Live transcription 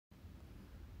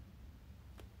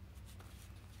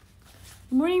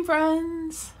Good morning,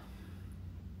 friends.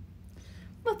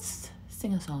 Let's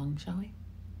sing a song, shall we?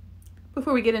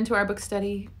 Before we get into our book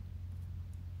study.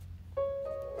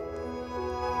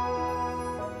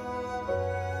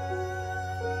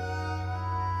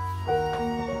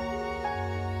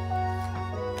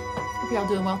 Hope y'all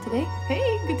doing well today.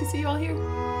 Hey, good to see you all here.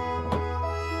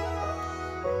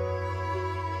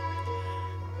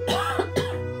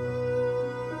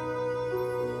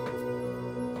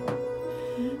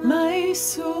 My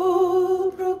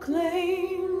soul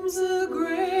proclaims the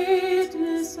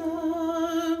greatness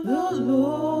of the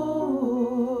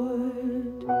Lord,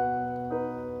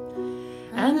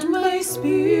 and my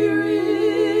spirit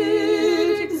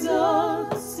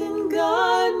exalts in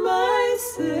God my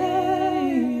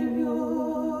Savior,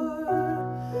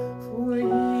 for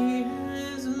He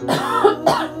has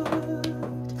looked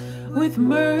with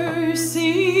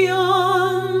mercy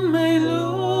on my lowliness,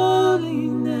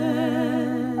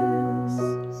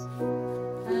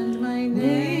 and my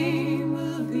name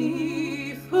will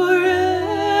be forever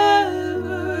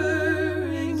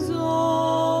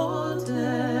exalted.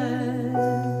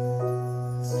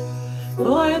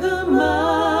 For the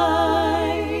mighty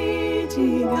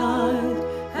God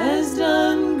has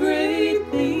done great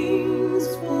things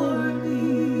for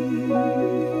me,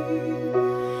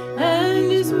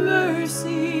 and His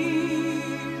mercy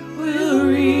will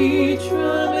reach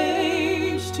from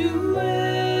age to age.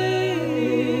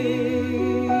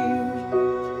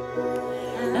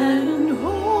 And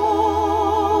holy,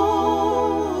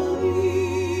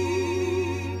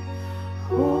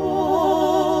 holy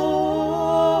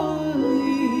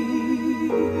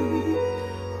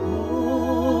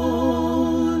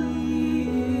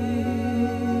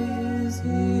is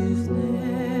His name.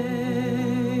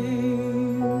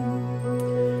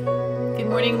 Good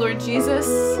morning, Lord Jesus.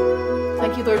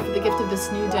 Thank you, Lord, for the gift of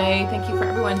this new day. Thank you for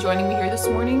everyone joining me here this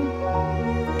morning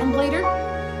and later.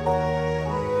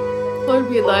 Lord,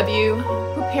 we love you.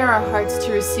 Prepare our hearts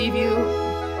to receive you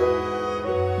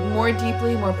more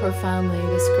deeply, more profoundly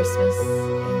this Christmas.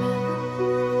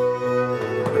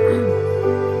 Amen.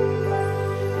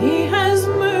 He has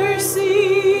mercy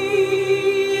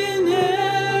in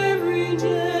every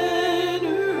generation.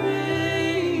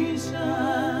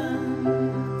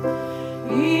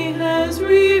 He has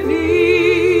revealed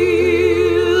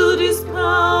His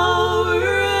power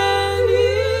and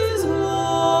His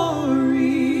glory.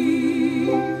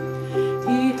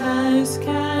 He has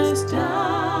cast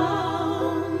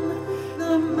down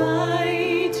the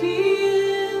mighty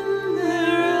in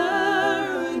their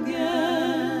arrogance,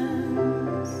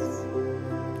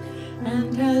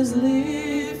 and has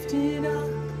lifted up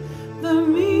the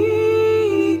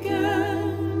meek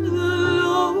and the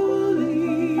lowly.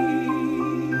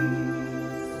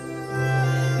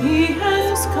 He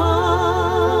has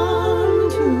come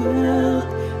to help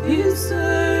His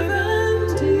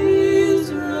servant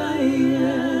Israel.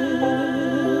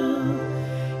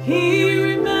 He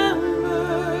remembers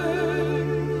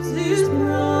His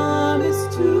promise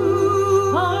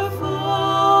to our fathers.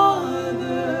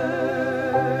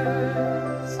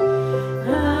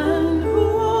 And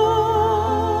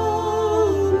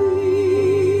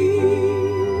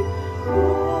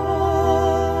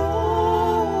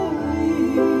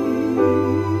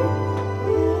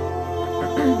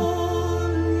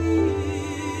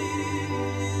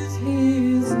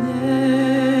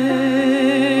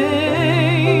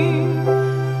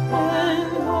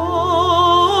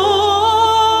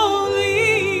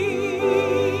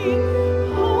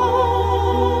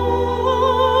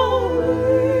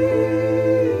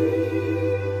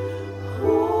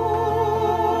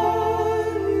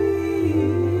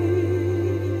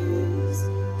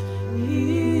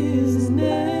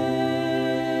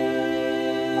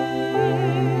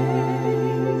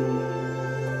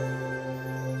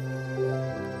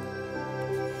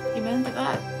amen to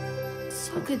that.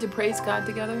 So good to praise God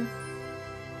together.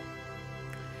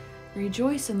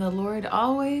 Rejoice in the Lord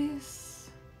always.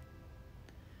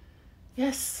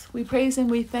 Yes, we praise Him,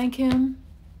 we thank Him.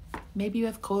 Maybe you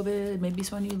have COVID, maybe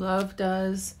someone you love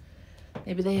does.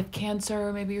 Maybe they have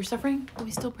cancer, maybe you're suffering, but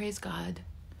we still praise God.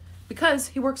 Because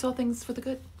He works all things for the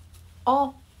good.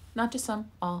 All, not just some,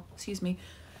 all, excuse me.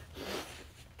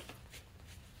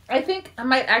 I think I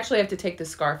might actually have to take this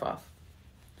scarf off.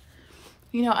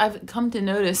 You know, I've come to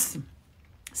notice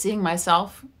seeing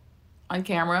myself on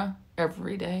camera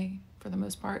every day for the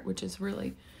most part, which is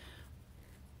really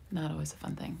not always a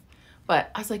fun thing.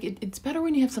 But I was like, it's better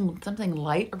when you have something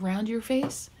light around your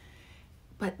face.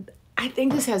 But I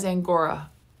think this has Angora.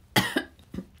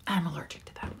 I'm allergic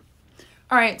to that.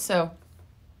 All right, so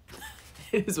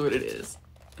it is what it is.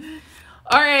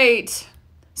 All right.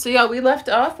 So, y'all, we left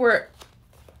off. We're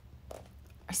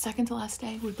our second to last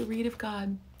day with the read of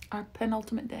God, our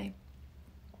penultimate day.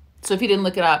 So if you didn't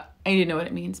look it up, and you didn't know what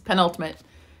it means, penultimate,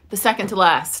 the second to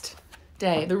last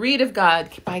day, the read of God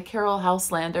by Caryll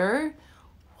Houselander.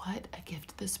 What a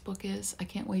gift this book is. I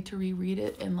can't wait to reread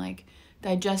it and like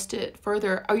digest it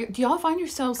further. Do y'all find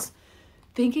yourselves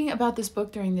thinking about this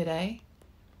book during the day?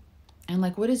 And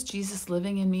like, what is Jesus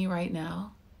living in me right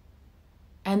now?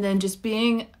 And then just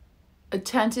being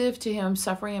attentive to him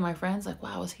suffering in my friends. Like,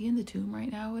 wow, is he in the tomb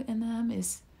right now in them?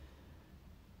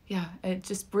 Yeah, it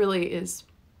just really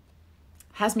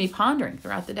has me pondering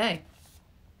throughout the day.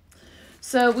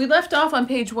 So we left off on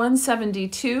page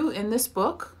 172 in this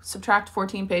book. Subtract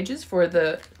 14 pages for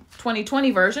the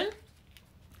 2020 version.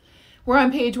 We're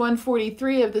on page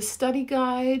 143 of the study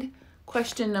guide.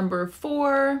 Question number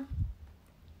 4.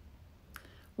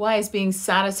 Why is being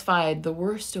satisfied the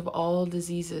worst of all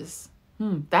diseases?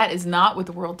 That is not what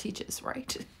the world teaches,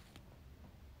 right?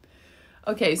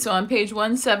 Okay, so on page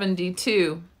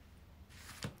 172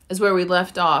 is where we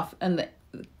left off, and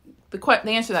the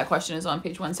answer to that question is on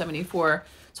page 174.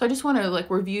 So I just want to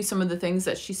like review some of the things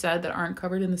that she said that aren't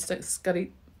covered in the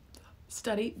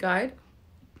study guide.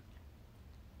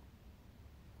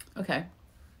 Okay.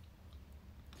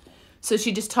 So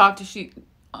she just talked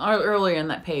earlier in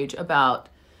that page about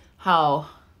how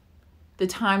the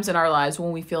times in our lives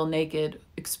when we feel naked,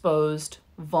 exposed,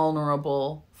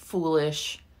 vulnerable,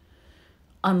 foolish,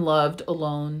 unloved,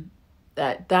 alone,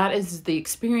 that is the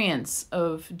experience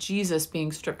of Jesus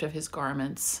being stripped of his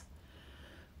garments.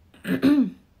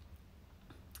 And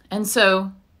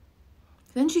so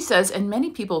then she says, and many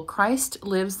people, Christ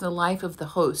lives the life of the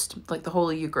host, like the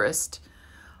Holy Eucharist.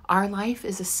 Our life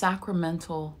is a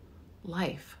sacramental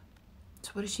life. So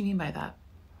what does she mean by that?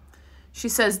 She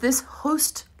says this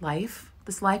host life,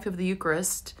 this life of the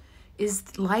Eucharist,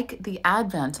 is like the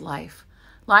Advent life,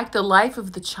 like the life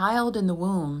of the child in the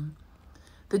womb,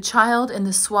 the child in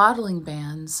the swaddling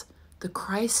bands, the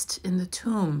Christ in the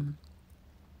tomb.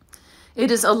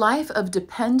 It is a life of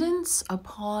dependence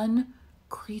upon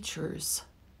creatures,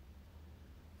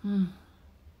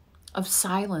 of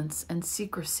silence and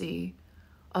secrecy,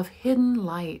 of hidden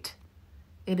light.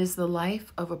 It is the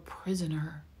life of a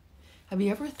prisoner. Have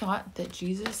you ever thought that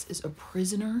Jesus is a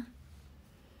prisoner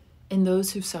in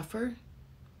those who suffer?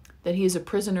 That he is a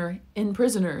prisoner in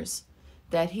prisoners?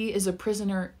 That he is a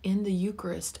prisoner in the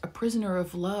Eucharist, a prisoner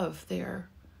of love there,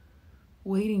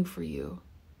 waiting for you?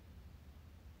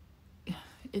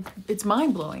 It's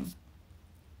mind-blowing.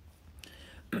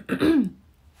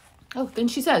 Oh, then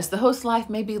she says, the host life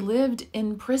may be lived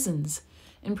in prisons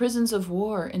of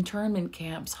war, internment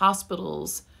camps,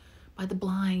 hospitals, by the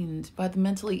blind, by the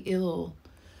mentally ill,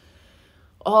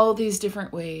 all these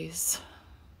different ways.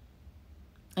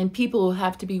 And people will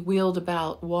have to be wheeled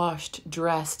about, washed,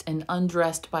 dressed, and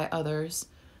undressed by others.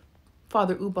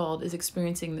 Father Ubald is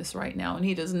experiencing this right now, and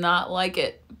he does not like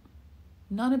it.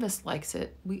 None of us likes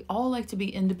it. We all like to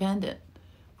be independent,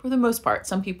 for the most part.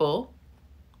 Some people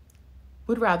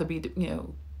would rather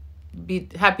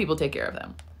have people take care of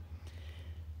them.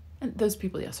 And those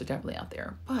people, yes, are definitely out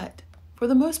there. But for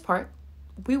the most part,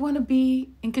 we want to be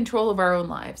in control of our own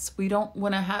lives. We don't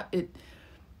want to have it.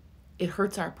 It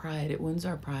hurts our pride. It wounds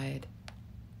our pride.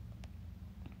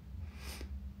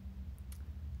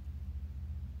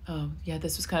 Oh, yeah,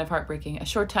 this was kind of heartbreaking. A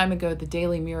short time ago, the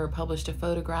Daily Mirror published a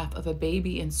photograph of a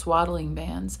baby in swaddling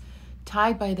bands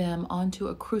tied by them onto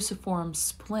a cruciform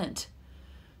splint.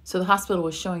 So the hospital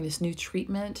was showing this new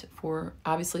treatment for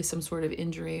obviously some sort of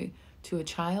injury to a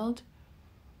child,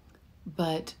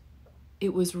 but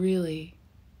it was really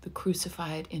the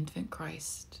crucified infant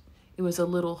Christ. It was a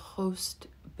little host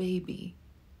baby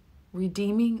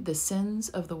redeeming the sins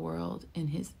of the world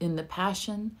in the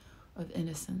passion of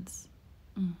innocence.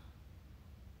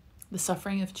 The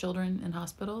suffering of children in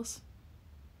hospitals,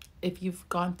 if you've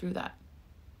gone through that,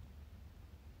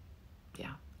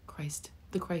 yeah,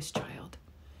 the Christ child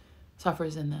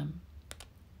suffers in them.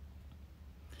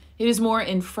 It is more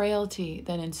in frailty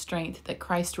than in strength that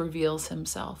Christ reveals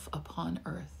himself upon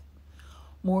earth.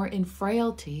 More in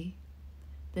frailty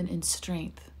than in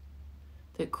strength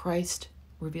that Christ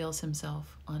reveals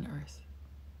himself on earth.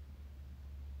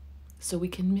 So we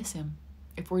can miss him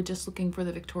if we're just looking for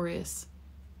the victorious.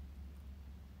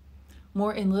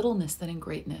 More in littleness than in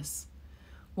greatness.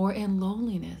 More in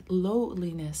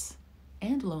lowliness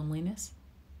and loneliness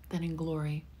than in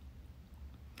glory.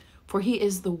 For he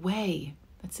is the way.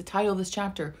 That's the title of this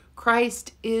chapter.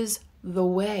 Christ is the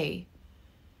way.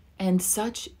 And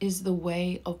such is the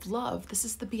way of love. This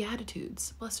is the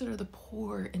Beatitudes. Blessed are the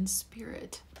poor in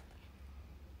spirit.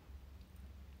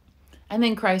 And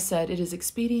then Christ said, it is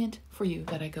expedient for you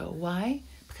that I go. Why?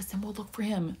 because then we'll look for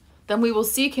him. Then we will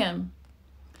seek him.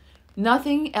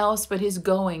 Nothing else but his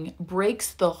going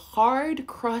breaks the hard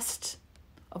crust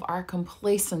of our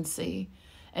complacency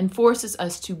and forces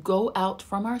us to go out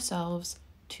from ourselves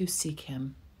to seek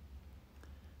him.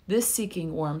 This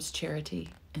seeking warms charity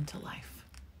into life.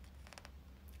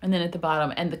 And then at the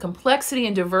bottom, and the complexity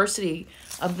and diversity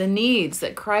of the needs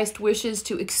that Christ wishes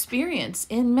to experience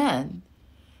in men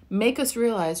make us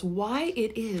realize why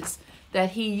it is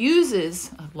that he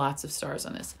uses, lots of stars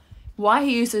on this, why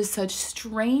he uses such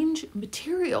strange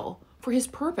material for his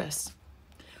purpose.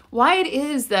 Why it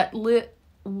is that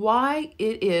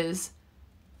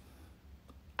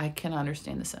I cannot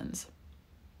understand the sentence.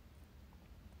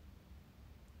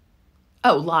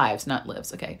 Oh, lives, not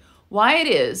lives. Okay. Why it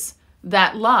is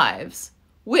that lives,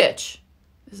 which,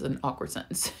 this is an awkward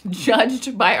sentence,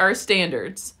 judged by our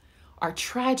standards, are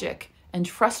tragic and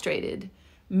frustrated,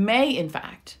 may in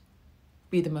fact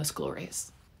be the most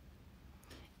glorious.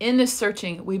 In this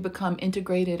searching, we become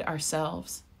integrated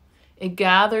ourselves. It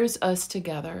gathers us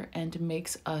together and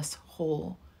makes us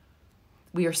whole.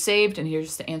 We are saved, and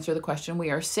here's to answer the question,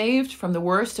 we are saved from the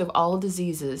worst of all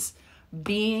diseases,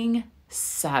 being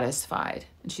satisfied.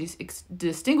 And she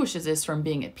distinguishes this from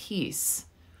being at peace,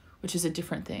 which is a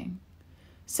different thing.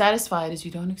 Satisfied is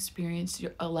you don't experience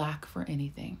a lack for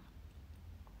anything.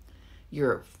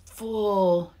 You're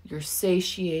full, you're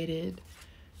satiated,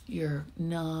 you're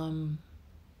numb,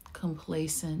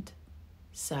 complacent,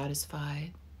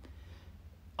 satisfied.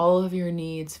 All of your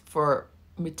needs for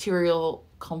material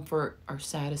comfort are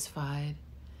satisfied.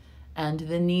 And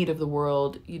the need of the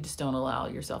world, you just don't allow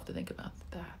yourself to think about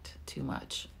that too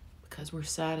much because we're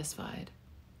satisfied.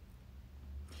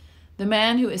 The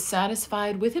man who is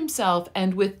satisfied with himself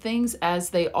and with things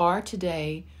as they are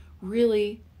today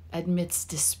really admits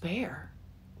despair.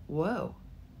 Whoa.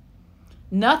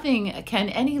 Nothing can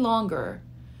any longer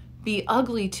be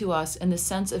ugly to us in the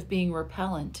sense of being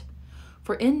repellent.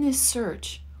 For in this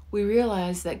search, we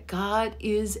realize that God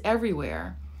is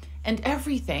everywhere and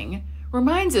everything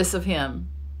reminds us of him.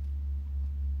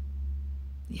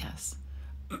 Yes.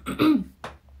 And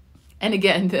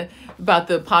again, about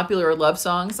the popular love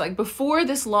songs, like before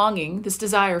this longing, this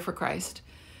desire for Christ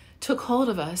took hold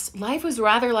of us, life was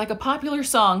rather like a popular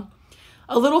song,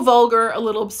 a little vulgar, a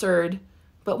little absurd.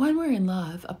 But when we're in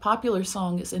love, a popular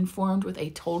song is informed with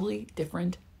a totally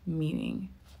different meaning.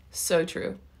 So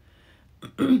true.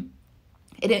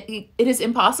 It is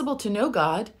impossible to know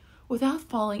God without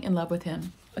falling in love with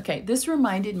him. Okay, this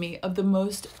reminded me of the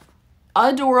most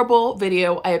adorable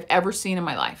video I have ever seen in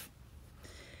my life.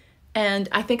 And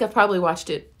I think I've probably watched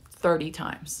it 30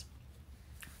 times.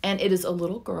 And it is a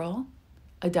little girl,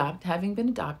 having been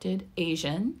adopted,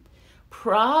 Asian,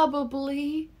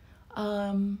 probably,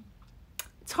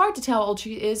 it's hard to tell how old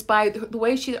she is by the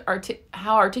way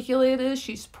how articulate it is.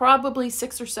 She's probably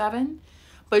 6 or 7,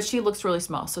 but she looks really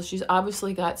small. So she's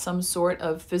obviously got some sort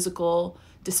of physical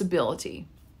disability.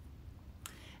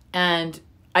 And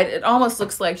it almost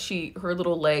looks like her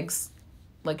little legs,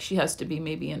 like she has to be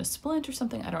maybe in a splint or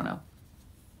something. I don't know.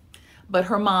 But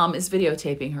her mom is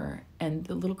videotaping her, and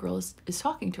the little girl is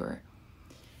talking to her.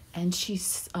 And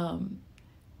she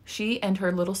and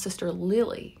her little sister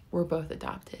Lily were both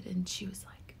adopted. And she was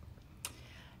like,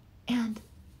 and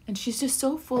she's just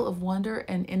so full of wonder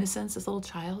and innocence, this little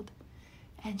child.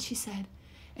 And she said,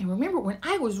 and remember when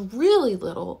I was really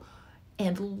little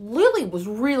and Lily was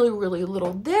really, really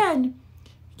little, then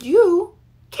you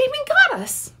came and got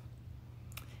us.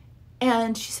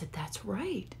 And she said, that's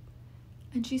right.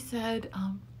 And she said,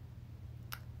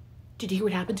 did you hear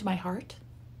what happened to my heart?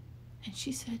 And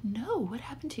she said, no, what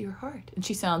happened to your heart? And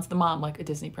she sounds, the mom, like a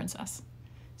Disney princess.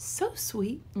 So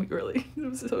sweet. Really, it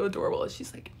was so adorable. And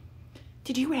she's like,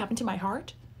 did you hear what happened to my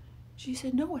heart? She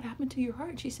said, no, what happened to your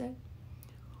heart? She said,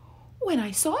 when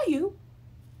I saw you,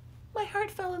 my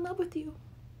heart fell in love with you.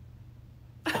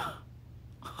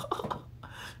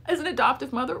 As an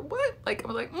adoptive mother, what? Like, I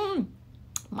was like,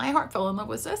 my heart fell in love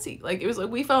with Ceci. Like, it was like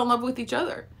we fell in love with each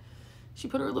other. She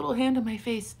put her little hand on my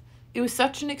face. It was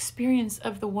such an experience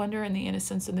of the wonder and the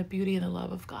innocence and the beauty and the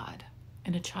love of God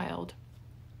in a child.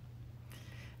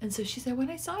 And so she said, when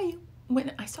I saw you,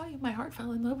 my heart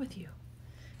fell in love with you.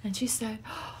 And she said,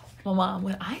 well, Mom,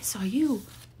 when I saw you,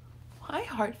 my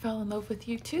heart fell in love with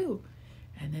you too.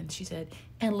 And then she said,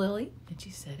 and Lily? And she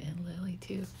said, and Lily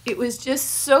too. It was just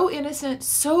so innocent,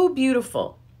 so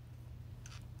beautiful.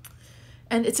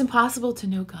 And it's impossible to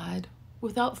know God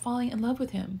without falling in love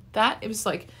with him. It was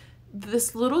like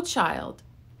this little child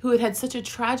who had had such a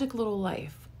tragic little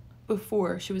life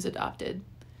before she was adopted,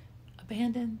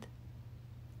 abandoned,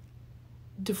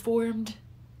 deformed,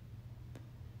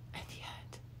 and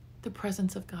yet The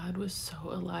presence of God was so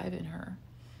alive in her.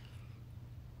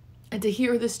 And to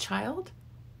hear this child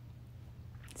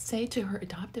say to her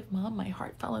adoptive mom, my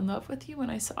heart fell in love with you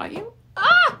when I saw you.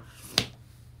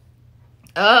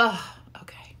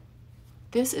 Okay.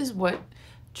 This is what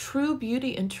true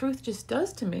beauty and truth just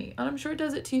does to me. And I'm sure it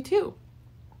does it to you too.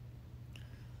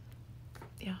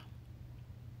 Yeah.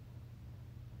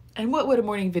 And what would a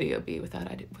morning video be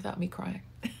without me crying?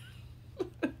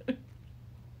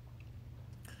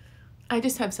 I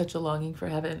just have such a longing for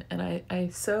heaven, and I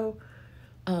so,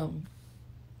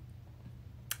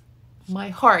 my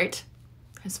heart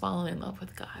has fallen in love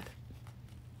with God,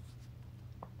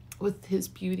 with his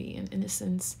beauty and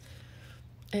innocence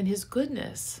and his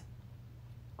goodness.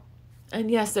 And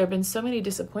yes, there have been so many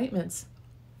disappointments,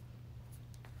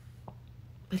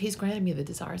 but he's granted me the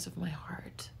desires of my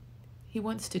heart. He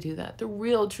wants to do that, the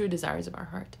real, true desires of our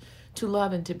heart, to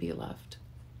love and to be loved.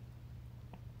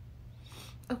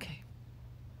 Okay.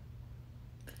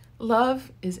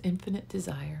 Love is infinite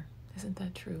desire. Isn't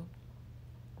that true?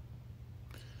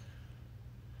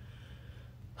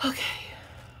 Okay.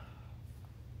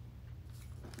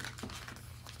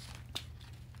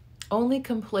 Only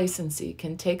complacency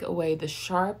can take away the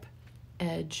sharp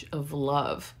edge of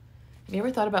love. Have you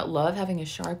ever thought about love having a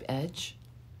sharp edge?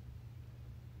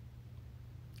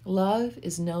 Love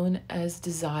is known as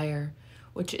desire,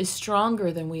 which is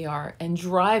stronger than we are and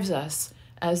drives us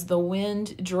as the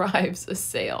wind drives a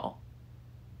sail.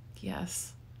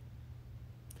 Yes.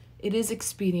 It is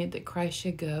expedient that Christ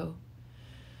should go,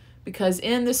 because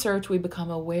in the search we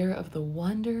become aware of the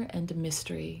wonder and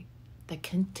mystery that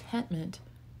contentment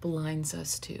blinds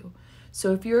us to.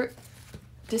 So if you're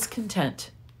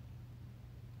discontent,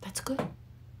 that's good.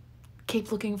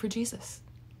 Keep looking for Jesus.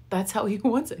 That's how he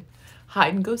wants it.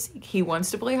 Hide and go seek. He wants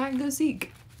to play hide and go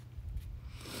seek.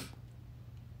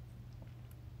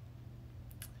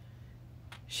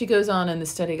 She goes on in the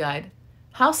study guide.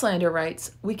 Houselander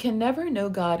writes, we can never know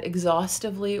God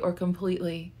exhaustively or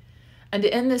completely, and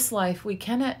in this life we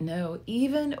cannot know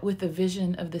even with the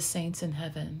vision of the saints in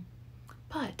heaven.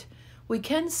 But we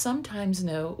can sometimes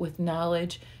know with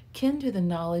knowledge kin to the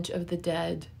knowledge of the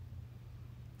dead.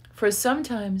 For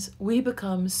sometimes we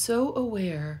become so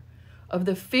aware of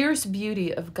the fierce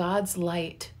beauty of God's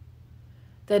light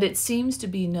that it seems to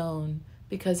be known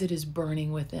because it is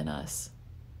burning within us.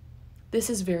 This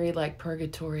is very like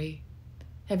purgatory.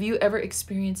 Have you ever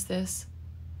experienced this?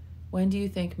 When do you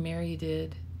think Mary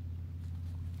did?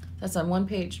 That's on one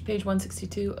page, page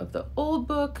 162 of the old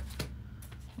book,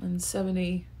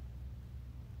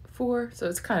 174. So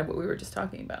it's kind of what we were just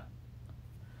talking about.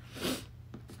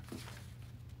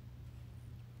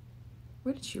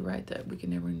 Where did she write that we can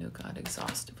never know God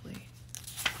exhaustively?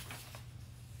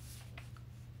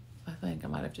 I think I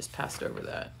might have just passed over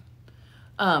that.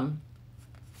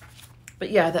 But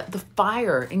yeah, the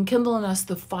fire, enkindle in us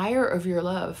the fire of your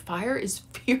love. Fire is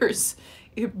fierce.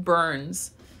 It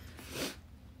burns.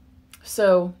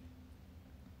 So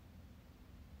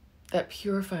that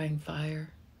purifying fire.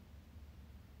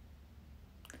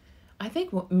 I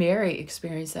think Mary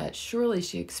experienced that. Surely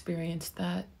she experienced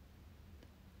that.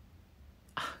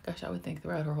 Gosh, I would think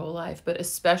throughout her whole life, but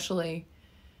especially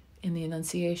in the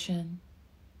Annunciation,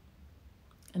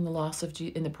 and the loss of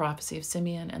in the prophecy of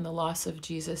Simeon, and the loss of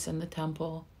Jesus in the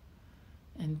temple,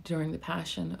 and during the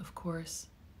Passion, of course.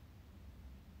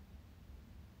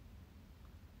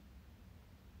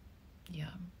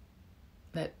 Yeah,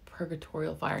 that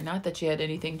purgatorial fire. Not that she had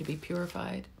anything to be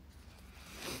purified,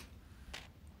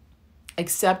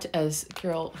 except, as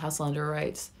Caryll Houselander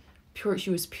writes, she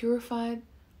was purified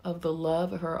of the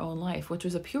love of her own life, which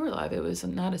was a pure love. It was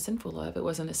not a sinful love. It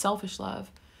wasn't a selfish love,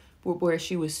 where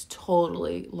she was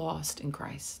totally lost in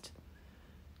Christ.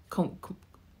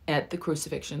 At the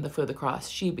crucifixion, the foot of the cross,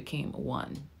 she became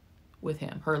one with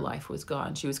him. Her life was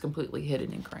gone. She was completely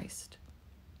hidden in Christ.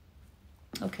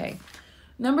 Okay.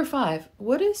 Number 5,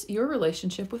 what is your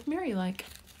relationship with Mary like?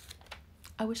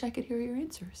 I wish I could hear your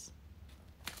answers.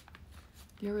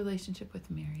 Your relationship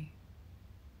with Mary.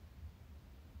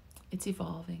 It's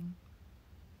evolving.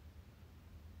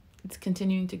 It's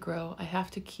continuing to grow. I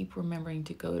have to keep remembering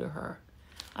to go to her.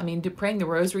 I mean, praying the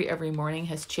rosary every morning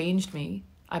has changed me.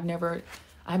 I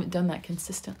haven't done that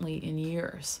consistently in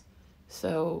years.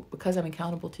 So because I'm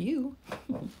accountable to you,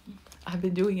 I've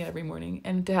been doing it every morning.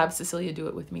 And to have Cecilia do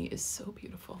it with me is so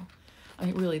beautiful. I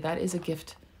mean, really, that is a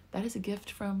gift. That is a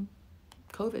gift from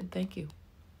COVID. Thank you.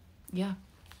 Yeah.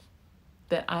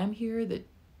 That I'm here, that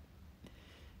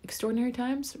extraordinary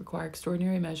times require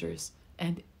extraordinary measures.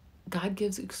 And God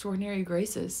gives extraordinary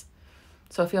graces.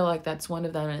 So I feel like that's one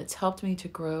of them, and it's helped me to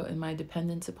grow in my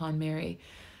dependence upon Mary.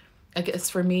 I guess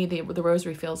for me, the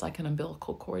rosary feels like an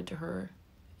umbilical cord to her.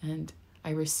 And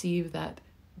I receive that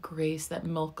grace, that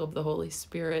milk of the Holy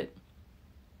Spirit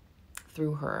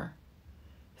through her,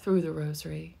 through the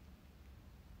rosary.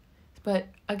 But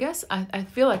I guess I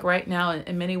feel like right now,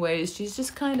 in many ways, she's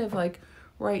just kind of like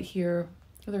right here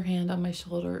with her hand on my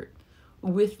shoulder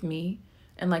with me.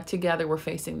 And like together we're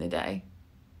facing the day.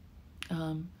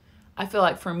 I feel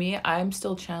like for me, I'm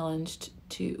still challenged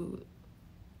to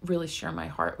really share my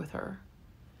heart with her.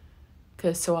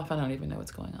 Because so often I don't even know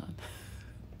what's going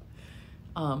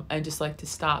on. I just like to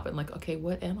stop and like, okay,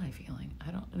 what am I feeling?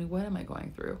 What am I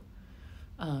going through?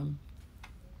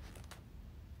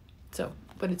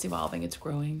 But it's evolving, it's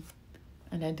growing,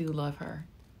 and I do love her,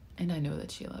 and I know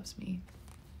that she loves me,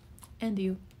 and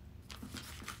you.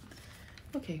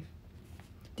 Okay.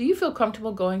 Do you feel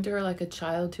comfortable going to her like a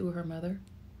child to her mother?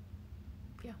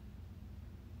 Yeah.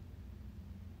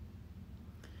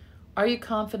 Are you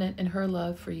confident in her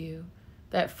love for you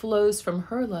that flows from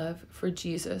her love for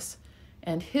Jesus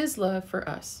and his love for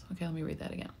us? Okay, let me read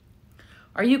that again.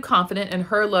 Are you confident in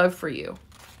her love for you?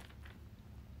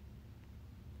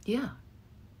 Yeah.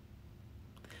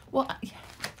 Well,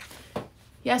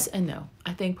 yes and no.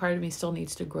 I think part of me still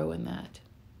needs to grow in that.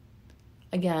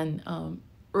 Again,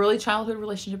 early childhood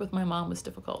relationship with my mom was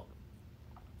difficult.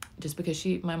 Just because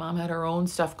my mom had her own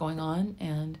stuff going on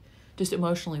and just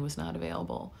emotionally was not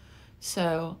available.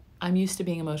 So I'm used to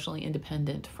being emotionally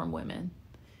independent from women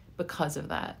because of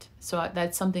that. So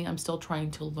that's something I'm still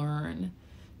trying to learn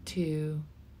to,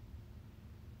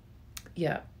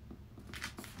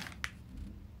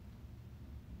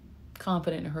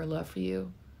 confident in her love for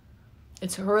you.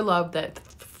 It's her love that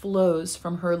flows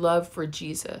from her love for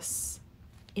Jesus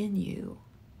in you.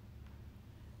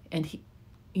 And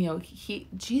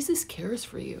Jesus cares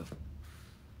for you.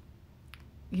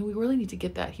 We really need to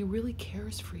get that. He really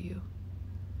cares for you.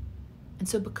 And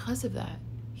so because of that,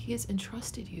 he has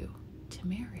entrusted you to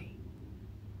Mary.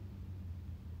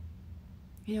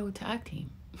 Tag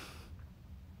team.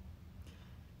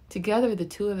 Together, the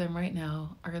two of them right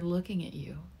now are looking at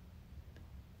you.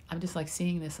 I'm just like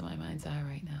seeing this in my mind's eye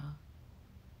right now.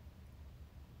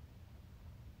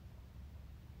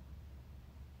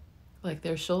 Like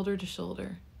they're shoulder to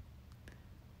shoulder.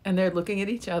 And they're looking at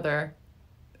each other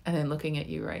and then looking at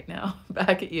you right now,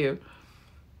 back at you.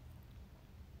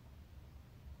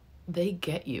 They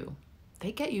get you.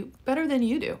 They get you better than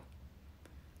you do.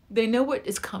 They know what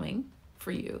is coming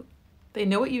for you. They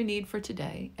know what you need for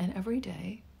today and every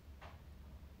day.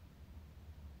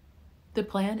 The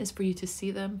plan is for you to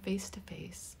see them face to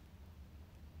face.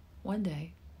 One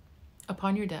day,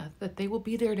 upon your death, that they will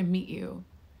be there to meet you,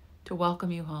 to welcome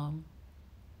you home.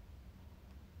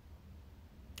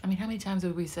 I mean, how many times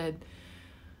have we said,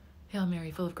 Hail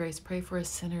Mary, full of grace, pray for us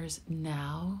sinners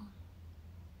now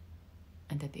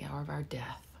and at the hour of our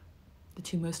death. The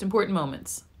two most important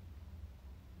moments.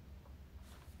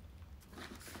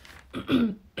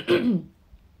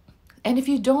 And if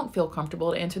you don't feel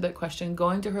comfortable to answer that question,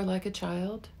 going to her like a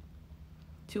child,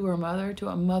 to her mother, to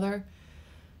a mother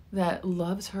that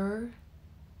loves her,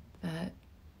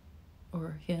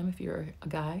 or him if you're a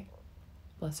guy,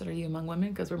 blessed are you among women,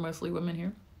 because we're mostly women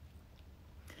here,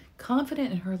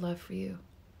 confident in her love for you,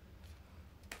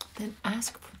 then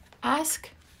ask,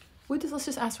 let's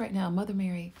just ask right now, Mother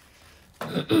Mary,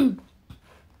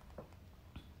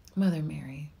 Mother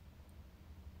Mary,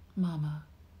 Mama,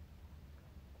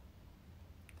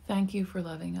 thank you for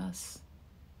loving us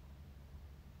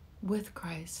with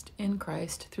Christ, in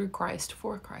Christ, through Christ,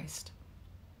 for Christ.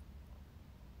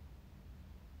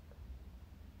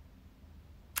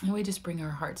 And we just bring our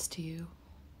hearts to you.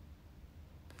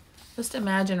 Just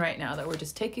imagine right now that we're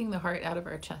just taking the heart out of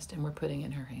our chest and we're putting it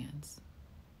in her hands.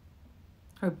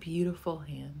 Her beautiful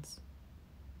hands.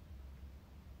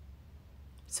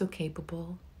 So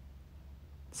capable,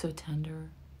 so tender,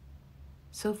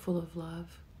 so full of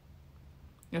love.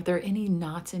 If there are any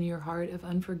knots in your heart of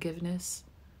unforgiveness,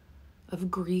 of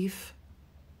grief,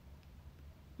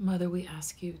 Mother, we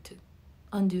ask you to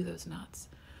undo those knots.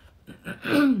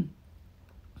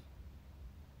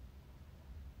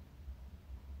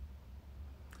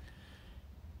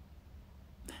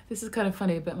 This is kind of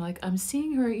funny, but I'm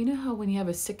seeing her, you know how when you have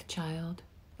a sick child,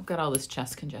 I've got all this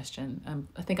chest congestion.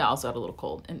 I think I also had a little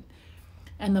cold.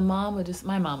 And my mom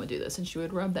would do this, and she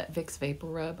would rub that Vicks Vapor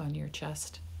Rub on your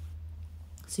chest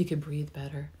so you could breathe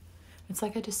better. It's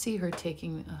like I just see her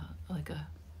taking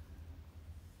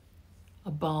a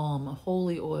balm, a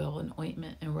holy oil, an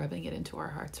ointment, and rubbing it into our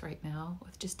hearts right now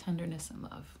with just tenderness and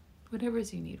love. Whatever it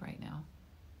is you need right now.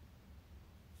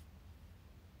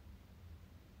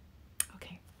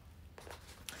 Okay.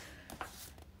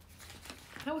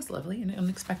 That was lovely and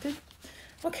unexpected.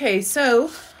 Okay, so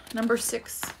number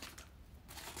 6.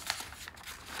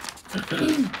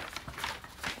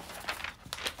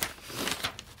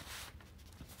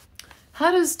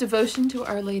 How does devotion to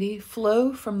Our Lady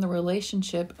flow from the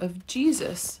relationship of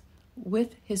Jesus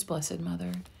with his Blessed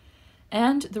Mother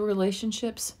and the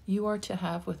relationships you are to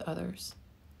have with others?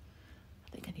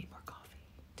 I think I need more coffee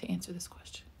to answer this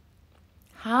question.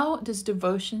 How does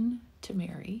devotion to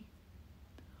Mary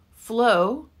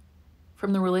flow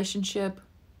from the relationship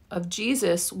of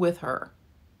Jesus with her?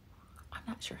 I'm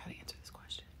not sure how to answer this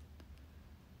question.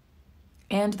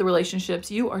 And the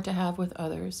relationships you are to have with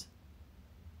others.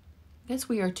 I guess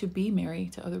we are to be Mary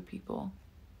to other people.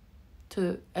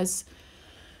 As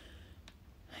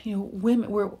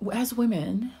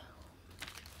women,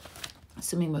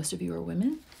 assuming most of you are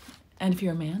women, and if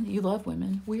you're a man, you love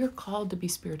women, we are called to be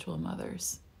spiritual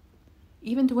mothers,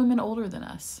 even to women older than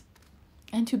us,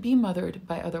 and to be mothered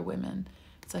by other women.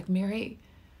 It's like Mary,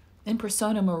 in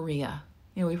persona Maria.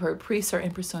 We've heard priests are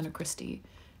in persona Christi,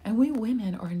 and we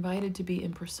women are invited to be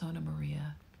in persona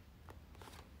Maria,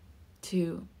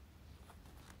 to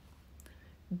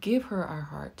give her our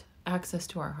heart, access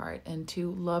to our heart, and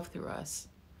to love through us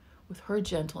with her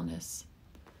gentleness,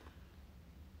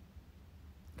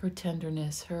 her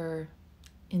tenderness, her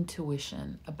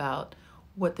intuition about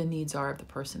what the needs are of the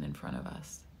person in front of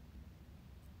us.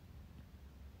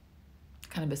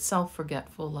 Kind of a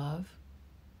self-forgetful love,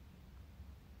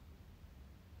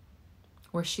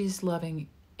 where she's loving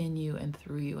in you and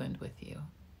through you and with you.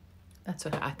 That's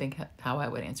what I think how I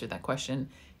would answer that question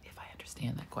if I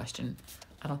understand that question.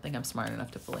 I don't think I'm smart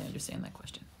enough to fully understand that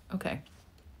question. Okay.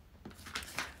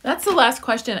 That's the last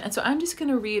question. And so I'm just going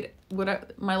to read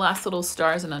my last little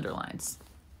stars and underlines,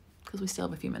 because we still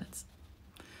have a few minutes.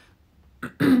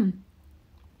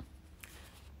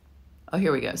 Oh,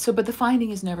 here we go. So, but the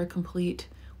finding is never complete.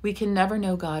 We can never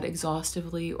know God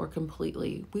exhaustively or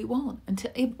completely. We won't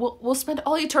until we'll spend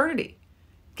all eternity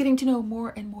getting to know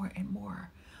more and more and more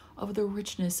of the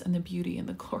richness and the beauty and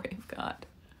the glory of God,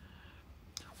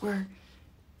 where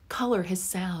color has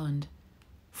sound,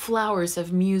 flowers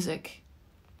have music.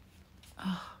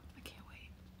 Oh, I can't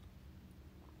wait.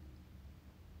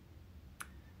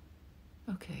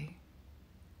 Okay.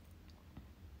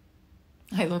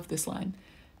 I love this line.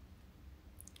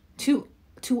 To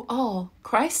all,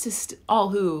 Christ is all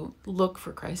who look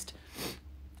for Christ.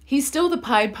 He's still the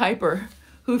Pied Piper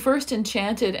who first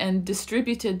enchanted and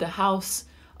distributed the house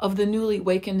of the newly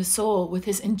wakened soul with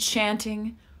his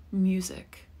enchanting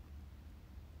music.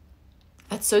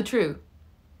 That's so true.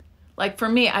 Like for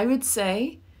me, I would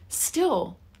say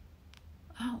still,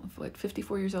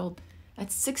 54 years old,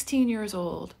 at 16 years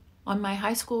old, on my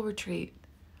high school retreat,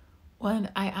 when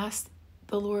I asked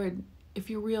the Lord, if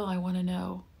you're real, I want to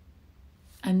know.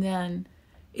 And then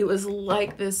it was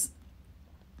like this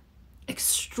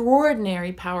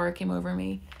extraordinary power came over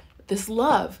me, this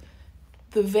love.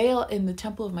 The veil in the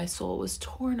temple of my soul was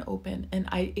torn open, and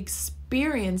I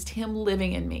experienced him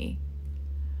living in me.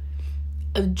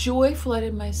 A joy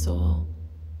flooded my soul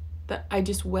that I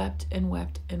just wept and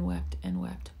wept and wept and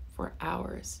wept for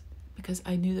hours, because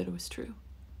I knew that it was true.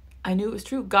 I knew it was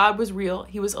true. God was real.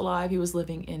 He was alive. He was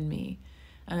living in me.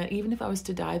 And that even if I was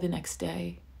to die the next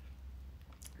day,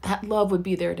 that love would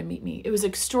be there to meet me. It was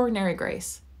extraordinary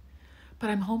grace. But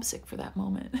I'm homesick for that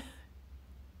moment.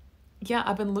 Yeah,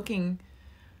 I've been looking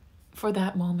for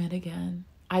that moment again.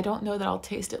 I don't know that I'll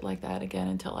taste it like that again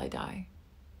until I die.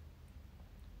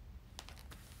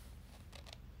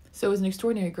 So it was an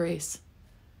extraordinary grace.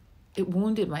 It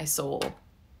wounded my soul.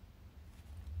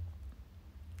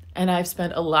 And I've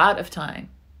spent a lot of time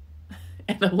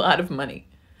and a lot of money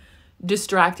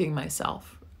distracting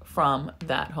myself from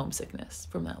that homesickness,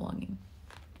 from that longing,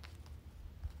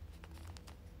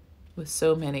 with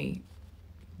so many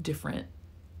different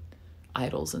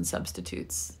idols and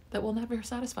substitutes that will never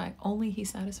satisfy. Only he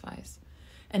satisfies.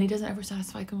 And he doesn't ever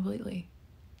satisfy completely.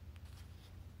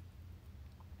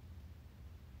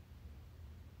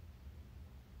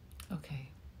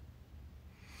 Okay.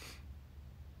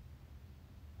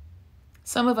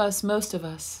 Some of us, most of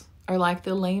us, are like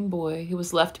the lame boy who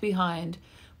was left behind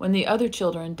when the other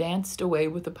children danced away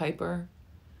with the piper.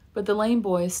 But the lame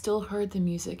boy still heard the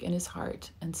music in his heart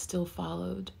and still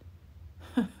followed.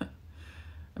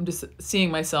 I'm just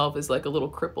seeing myself as like a little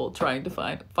cripple trying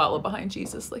to follow behind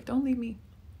Jesus. Like, don't leave me.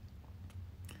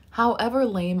 However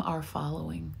lame our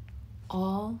following,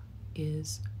 all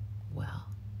is well.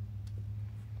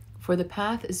 For the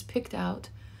path is picked out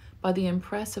by the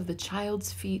impress of the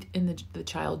child's feet in the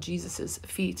child Jesus's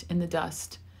feet in the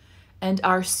dust. And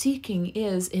our seeking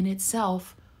is in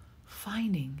itself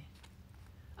finding.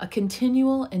 a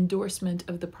continual endorsement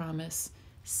of the promise,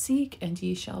 seek and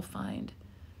ye shall find.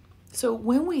 So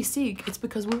when we seek, it's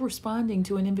because we're responding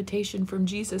to an invitation from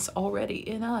Jesus already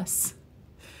in us.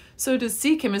 So to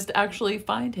seek him is to actually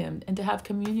find him and to have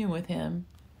communion with him,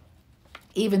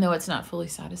 even though it's not fully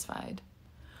satisfied.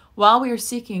 While we are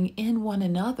seeking in one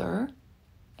another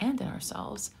and in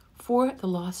ourselves for the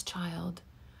lost child,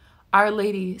 Our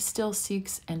Lady still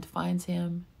seeks and finds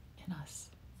him in us.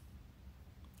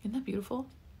 Isn't that beautiful?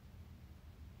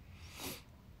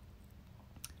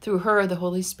 Through her, the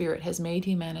Holy Spirit has made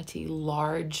humanity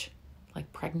large,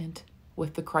 like pregnant,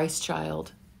 with the Christ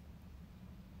child.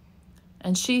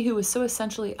 And she who is so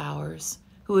essentially ours,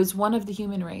 who is one of the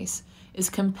human race, is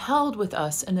compelled with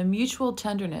us in a mutual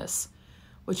tenderness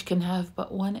which can have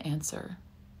but one answer.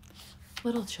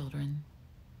 Little children,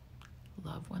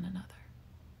 love one another.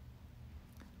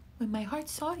 When my heart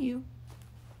saw you,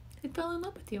 it fell in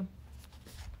love with you.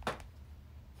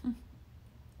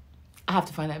 I have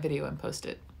to find that video and post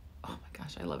it. Oh my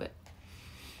gosh, I love it.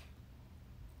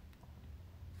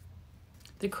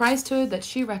 The Christhood that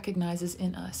she recognizes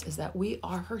in us is that we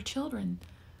are her children.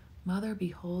 Mother,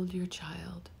 behold your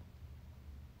child.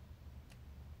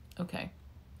 Okay.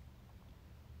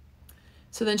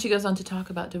 So then she goes on to talk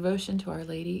about devotion to Our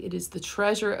Lady. It is the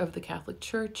treasure of the Catholic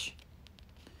Church.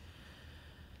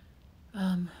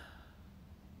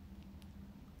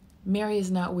 Mary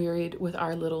is not wearied with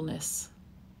our littleness.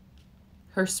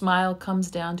 Her smile comes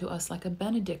down to us like a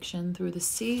benediction through the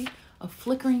sea of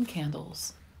flickering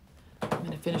candles. I'm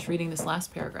going to finish reading this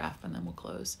last paragraph and then we'll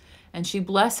close. And she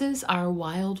blesses our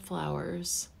wild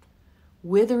flowers,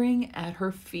 withering at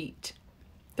her feet.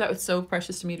 That was so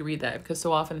precious to me to read that, because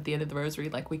so often at the end of the rosary,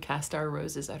 like, we cast our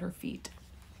roses at her feet.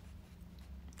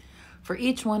 For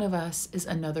each one of us is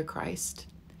another Christ.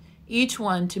 Each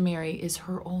one to Mary is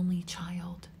her only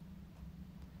child.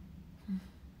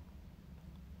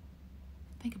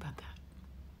 Think about that.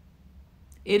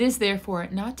 It is therefore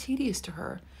not tedious to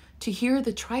her to hear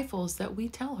the trifles that we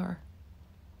tell her,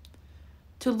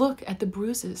 to look at the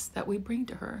bruises that we bring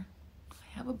to her.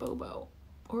 I have a bobo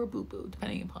or a boo-boo,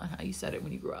 depending upon how you said it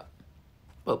when you grew up.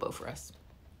 Bobo for us.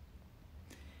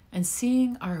 And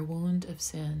seeing our wound of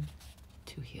sin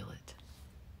to heal it.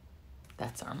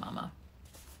 That's our mama.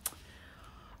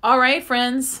 All right,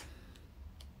 friends.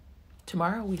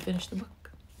 Tomorrow we finish the book.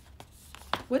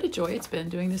 What a joy it's been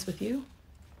doing this with you.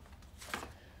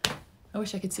 I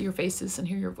wish I could see your faces and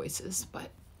hear your voices, but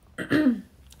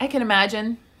I can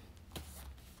imagine.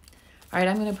 All right,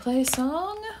 I'm going to play a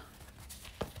song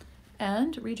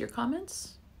and read your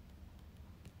comments.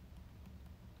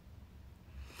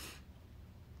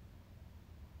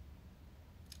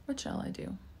 What shall I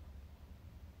do?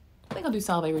 I think I'll do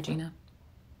Salve Regina.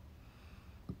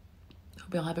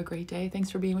 Hope you'll have a great day. Thanks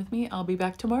for being with me. I'll be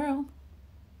back tomorrow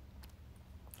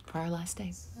for our last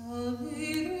day.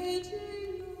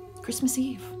 Christmas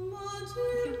Eve.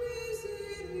 Yeah.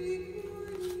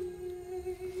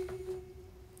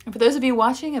 And for those of you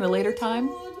watching at a later time,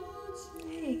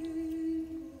 hey,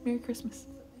 Merry Christmas.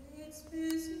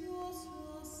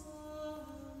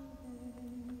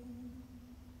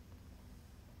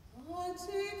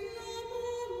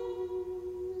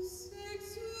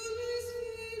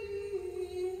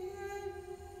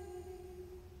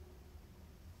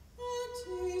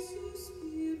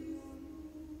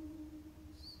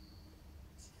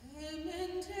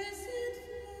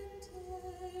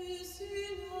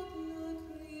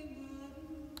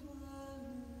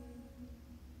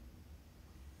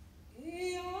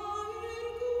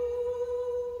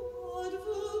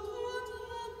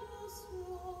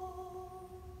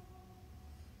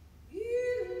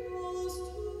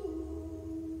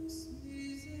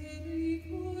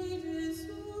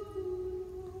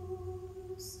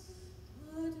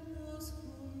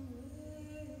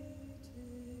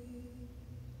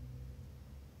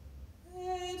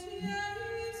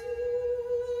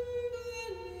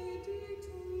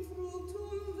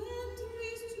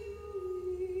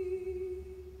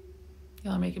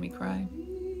 Y'all are making me cry.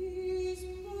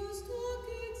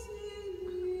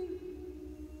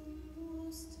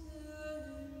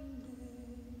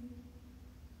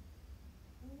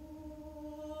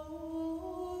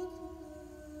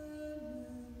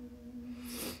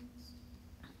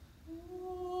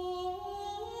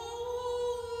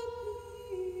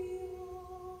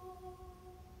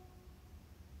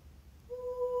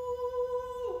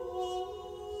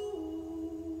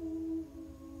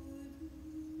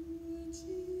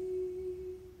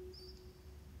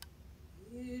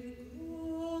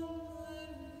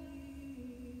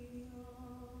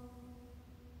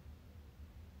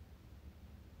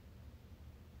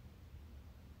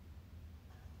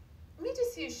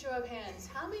 show of hands.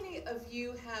 How many of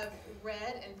you have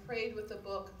read and prayed with the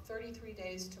book 33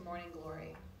 Days to Morning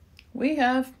Glory? We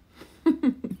have.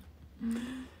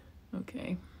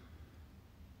 Okay.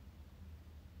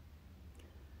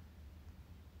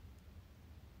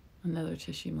 Another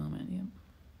Tishy moment, yep.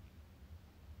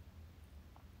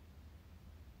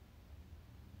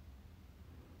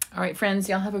 All right, friends,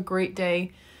 y'all have a great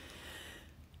day.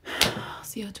 I'll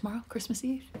see you tomorrow, Christmas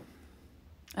Eve.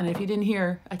 And if you didn't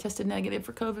hear, I tested negative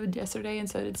for COVID yesterday, and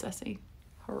so did Ceci.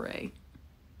 Hooray.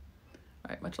 All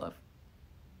right, much love.